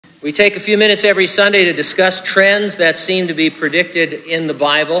We take a few minutes every Sunday to discuss trends that seem to be predicted in the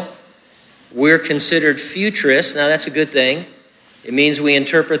Bible. We're considered futurists. Now, that's a good thing. It means we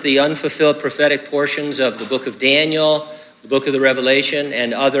interpret the unfulfilled prophetic portions of the book of Daniel, the book of the Revelation,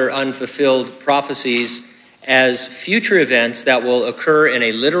 and other unfulfilled prophecies as future events that will occur in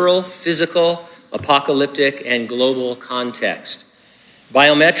a literal, physical, apocalyptic, and global context.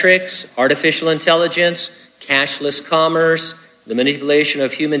 Biometrics, artificial intelligence, cashless commerce, the manipulation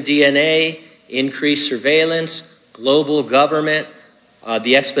of human DNA, increased surveillance, global government,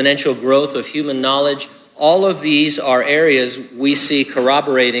 the exponential growth of human knowledge, all of these are areas we see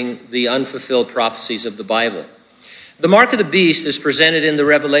corroborating the unfulfilled prophecies of the Bible. The mark of the beast is presented in the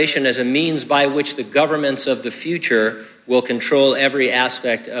Revelation as a means by which the governments of the future will control every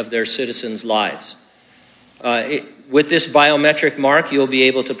aspect of their citizens' lives. With this biometric mark, you'll be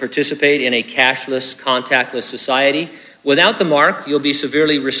able to participate in a cashless, contactless society. Without the mark, you'll be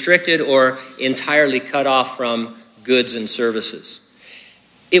severely restricted or entirely cut off from goods and services.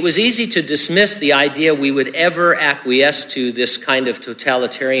 It was easy to dismiss the idea we would ever acquiesce to this kind of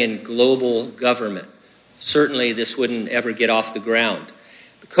totalitarian global government. Certainly, this wouldn't ever get off the ground.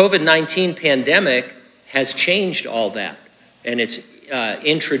 The COVID-19 pandemic has changed all that, and it's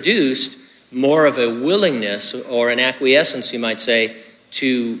introduced more of a willingness or an acquiescence, you might say,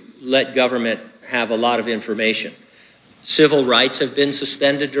 to let government have a lot of information. Civil rights have been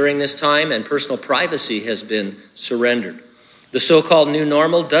suspended during this time, and personal privacy has been surrendered. The so-called new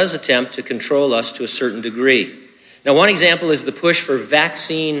normal does attempt to control us to a certain degree. Now, one example is the push for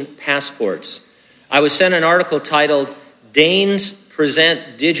vaccine passports. I was sent an article titled, "Danes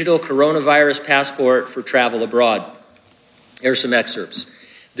Present Digital Coronavirus Passport for Travel Abroad." Here are some excerpts.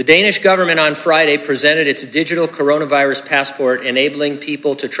 The Danish government on Friday presented its digital coronavirus passport, enabling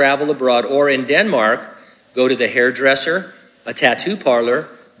people to travel abroad or, in Denmark, go to the hairdresser, a tattoo parlor,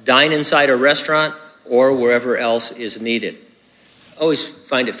 dine inside a restaurant, or wherever else is needed. I always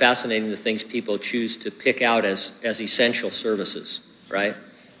find it fascinating the things people choose to pick out as essential services, right?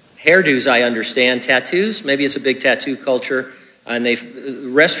 Hairdos, I understand. Tattoos, maybe it's a big tattoo culture, and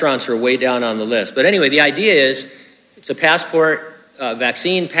restaurants are way down on the list. But anyway, the idea is it's a passport,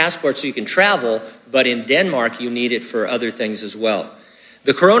 vaccine passport so you can travel, but in Denmark you need it for other things as well.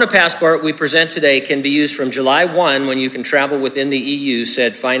 The Corona passport we present today can be used from July 1 when you can travel within the EU,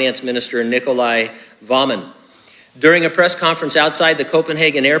 said Finance Minister Nikolai Vammen. During a press conference outside the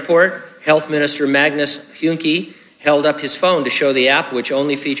Copenhagen airport, Health Minister Magnus Heunicke held up his phone to show the app, which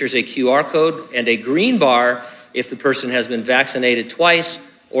only features a QR code and a green bar if the person has been vaccinated twice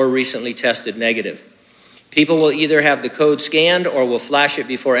or recently tested negative. People will either have the code scanned or will flash it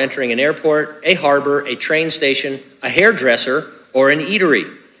before entering an airport, a harbor, a train station, a hairdresser, or an eatery.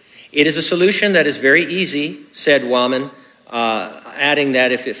 It is a solution that is very easy, said Wammen, adding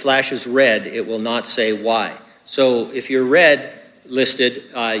that if it flashes red, it will not say why. So if you're red listed,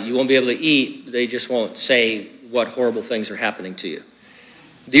 you won't be able to eat. They just won't say what horrible things are happening to you.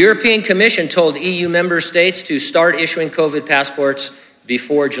 The European Commission told EU member states to start issuing COVID passports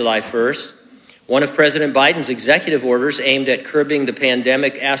before July 1st. One of President Biden's executive orders aimed at curbing the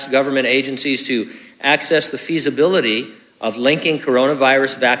pandemic asked government agencies to access the feasibility of linking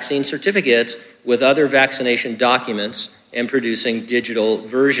coronavirus vaccine certificates with other vaccination documents and producing digital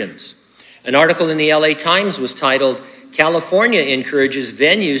versions. An article in the LA Times was titled, "California encourages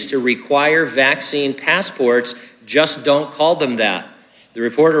venues to require vaccine passports, just don't call them that." The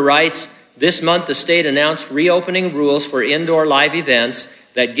reporter writes, "This month the state announced reopening rules for indoor live events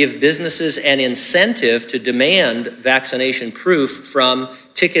that give businesses an incentive to demand vaccination proof from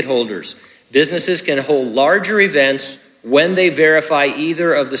ticket holders. Businesses can hold larger events when they verify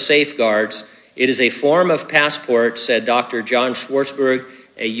either of the safeguards. It is a form of passport," said Dr. John Schwartzberg,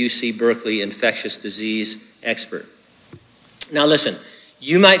 a UC Berkeley infectious disease expert. Now listen,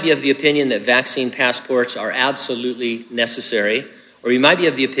 you might be of the opinion that vaccine passports are absolutely necessary, or you might be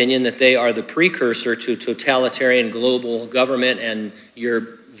of the opinion that they are the precursor to totalitarian global government and you're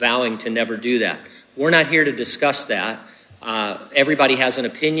vowing to never do that. We're not here to discuss that. Everybody has an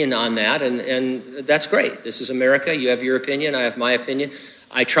opinion on that, and that's great. This is America. You have your opinion. I have my opinion.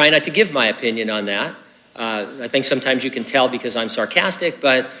 I try not to give my opinion on that. I think sometimes you can tell because I'm sarcastic,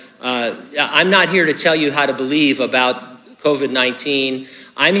 but I'm not here to tell you how to believe about COVID-19.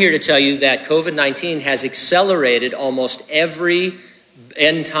 I'm here to tell you that COVID-19 has accelerated almost every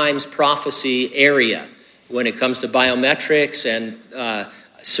end times prophecy area. When it comes to biometrics and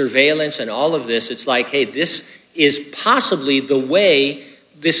surveillance and all of this, it's like, hey, this is possibly the way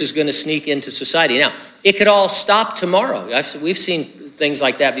this is going to sneak into society. Now, it could all stop tomorrow. We've seen things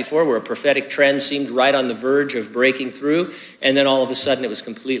like that before, where a prophetic trend seemed right on the verge of breaking through, and then all of a sudden it was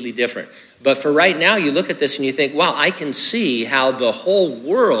completely different. But for right now, you look at this and you think, wow, I can see how the whole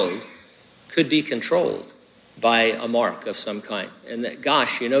world could be controlled by a mark of some kind. And that,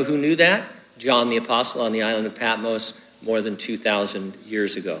 gosh, you know who knew that? John the Apostle on the island of Patmos more than 2,000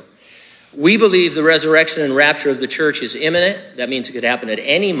 years ago. We believe the resurrection and rapture of the church is imminent. That means it could happen at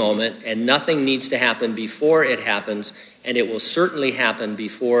any moment, and nothing needs to happen before it happens, and it will certainly happen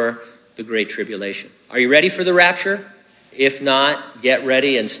before the Great Tribulation. Are you ready for the rapture? If not, get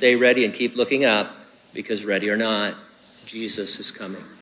ready and stay ready and keep looking up, because ready or not, Jesus is coming.